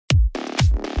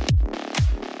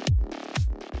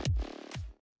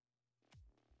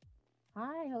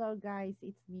Hello guys,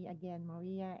 it's me again,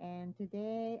 Maria, and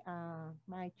today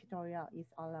my tutorial is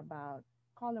all about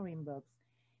coloring books.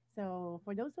 So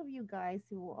for those of you guys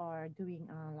who are doing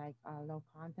like a low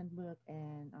content book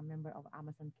and a member of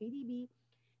Amazon KDB,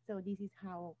 so this is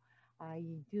how I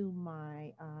do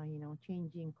my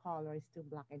changing colors to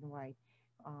black and white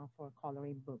for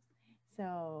coloring books.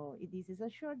 So this is a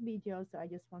short video, so I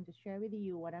just want to share with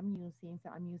you what I'm using.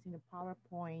 So I'm using the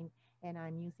PowerPoint and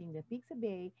I'm using the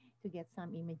Pixabay to get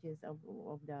some images of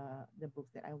the books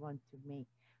that I want to make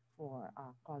for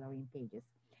coloring pages.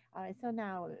 All right, so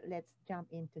now let's jump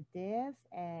into this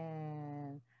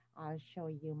and I'll show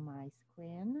you my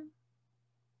screen.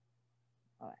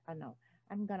 Oh no,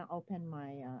 I'm gonna open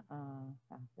my,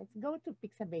 let's go to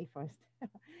Pixabay first.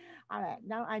 All right,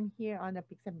 now I'm here on the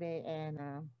Pixabay and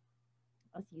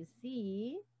as you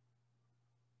see,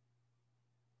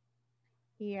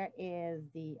 here is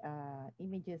the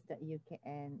images that you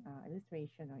can,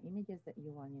 illustration or images that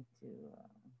you wanted to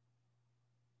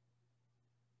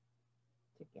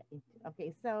get into.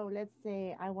 Okay, so let's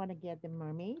say I want to get the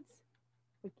mermaids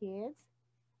for kids.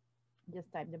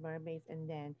 Just type the mermaids and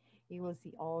then you will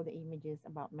see all the images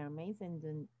about mermaids and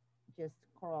then just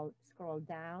scroll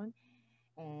down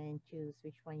and choose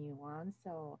which one you want.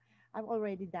 So I've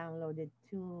already downloaded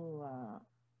two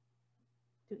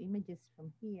images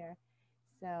from here.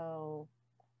 So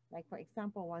like for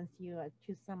example, once you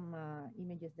choose some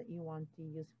images that you want to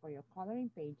use for your coloring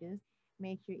pages,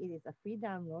 make sure it is a free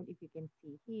download. If you can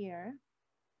see here,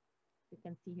 you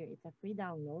can see here it's a free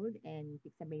download and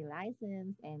Pixabay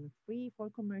license and free for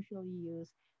commercial use.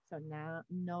 So now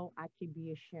no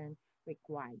attribution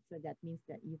required. So that means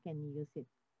that you can use it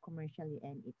commercially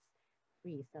and it's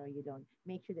free. So you don't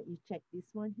make sure that you check this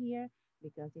one here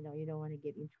because you don't want to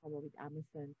get in trouble with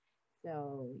Amazon.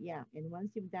 So yeah, and once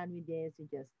you've done with this, you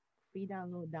just free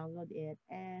download it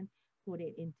and put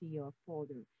it into your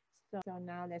folder. So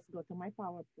now let's go to my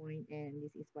PowerPoint and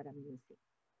this is what I'm using.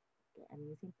 Okay, I'm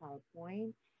using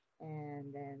PowerPoint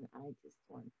and then I just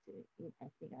want to, I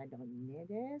think I don't need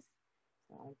this.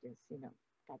 So I'll just,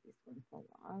 cut this one for a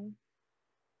while.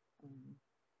 Um,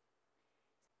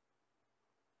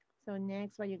 so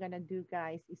next, what you're gonna do,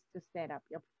 guys, is to set up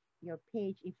your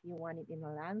page if you want it in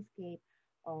a landscape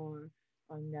or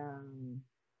on the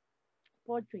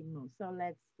portrait mode. So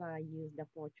let's use the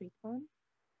portrait one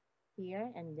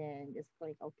here and then just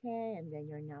click OK and then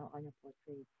you're now on a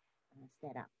portrait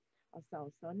setup.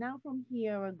 Also, so now from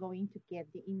here we're going to get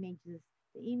the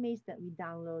image that we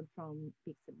download from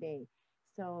Pixabay.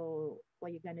 So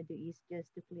what you're gonna do is just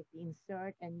to click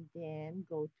insert and then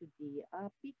go to the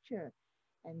picture.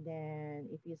 And then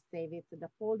if you save it to the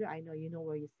folder, I know you know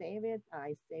where you save it.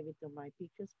 I save it to my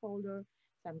pictures folder.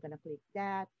 So I'm gonna click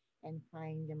that and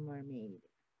find the mermaid.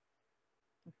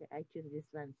 Okay, I choose this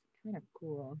one. It's kind of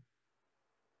cool.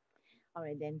 All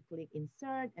right, then click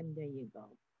insert and there you go.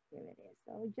 Here it is.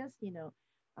 So just,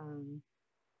 um,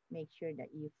 make sure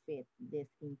that you fit this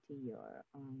into your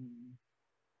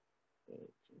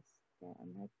pages. Then I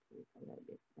might click a little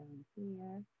bit down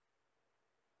here.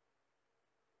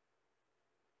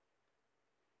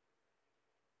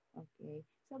 Okay.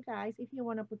 So guys, if you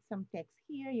want to put some text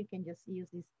here, you can just use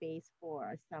this space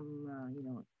for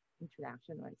some,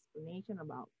 introduction or explanation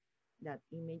about that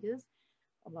images.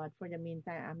 But for the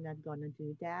meantime, I'm not gonna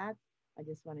do that. I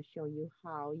just want to show you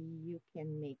how you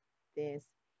can make this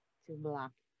to black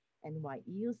and white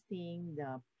using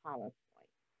the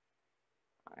PowerPoint.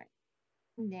 All right.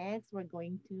 Next, we're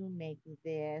going to make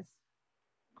this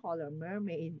color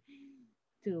mermaid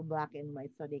to black and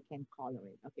white so they can color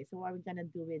it. Okay, so what we're gonna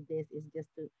do with this is just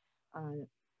to uh,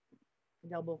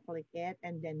 double click it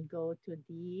and then go to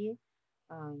the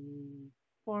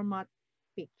format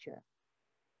picture.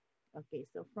 Okay,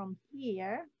 so from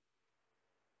here,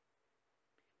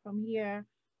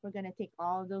 we're gonna take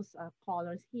all those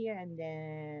colors here and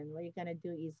then what you're gonna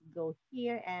do is go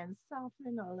here and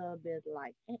soften a little bit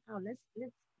like, oh,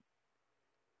 let's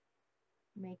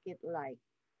make it like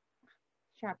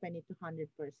sharpen it to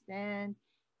 100%.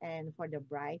 And for the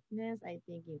brightness, I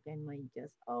think you can might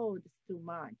just, oh, that's too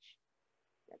much.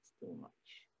 That's too much.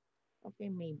 Okay,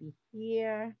 maybe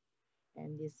here.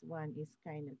 And this one is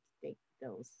kind of take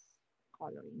those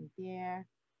color in there.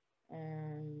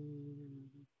 And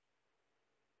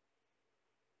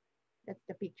that's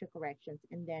the picture corrections.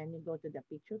 And then you go to the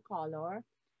picture color.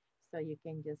 So you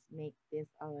can just make this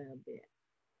a little bit.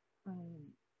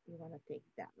 You want to take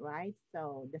that, right?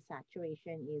 So the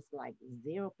saturation is like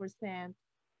 0%.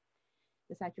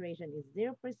 The saturation is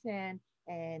 0%.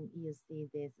 And you see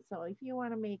this. So if you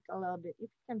want to make a little bit, if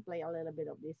you can play a little bit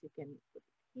of this, you can put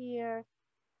it here.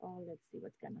 Oh, let's see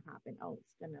what's going to happen. Oh,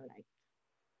 it's going to like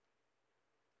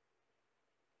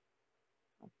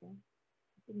Okay.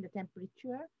 In the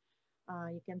temperature,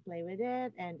 you can play with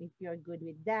it. And if you're good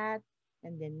with that,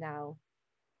 and then now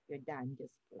you're done,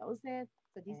 just close it.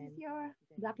 So this is your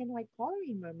black and white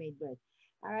coloring mermaid bird.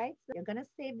 All right, so you're gonna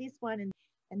save this one,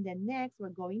 and then next we're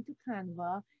going to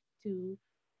Canva to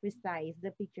resize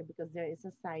the picture because there is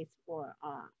a size for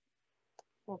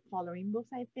coloring books,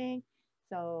 I think.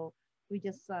 So we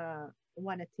just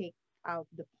want to take out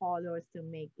the colors to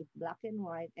make it black and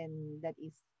white, and that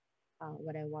is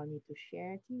what I wanted to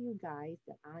share to you guys,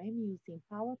 that I'm using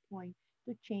PowerPoint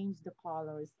to change the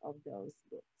colors of those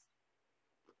books.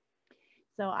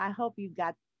 So I hope you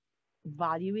got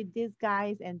value with this,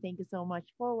 guys, and thank you so much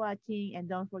for watching. And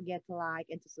don't forget to like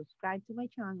and to subscribe to my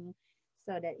channel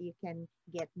so that you can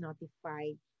get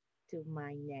notified to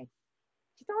my next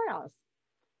tutorials.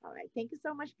 All right. Thank you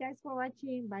so much, guys, for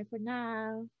watching. Bye for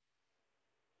now.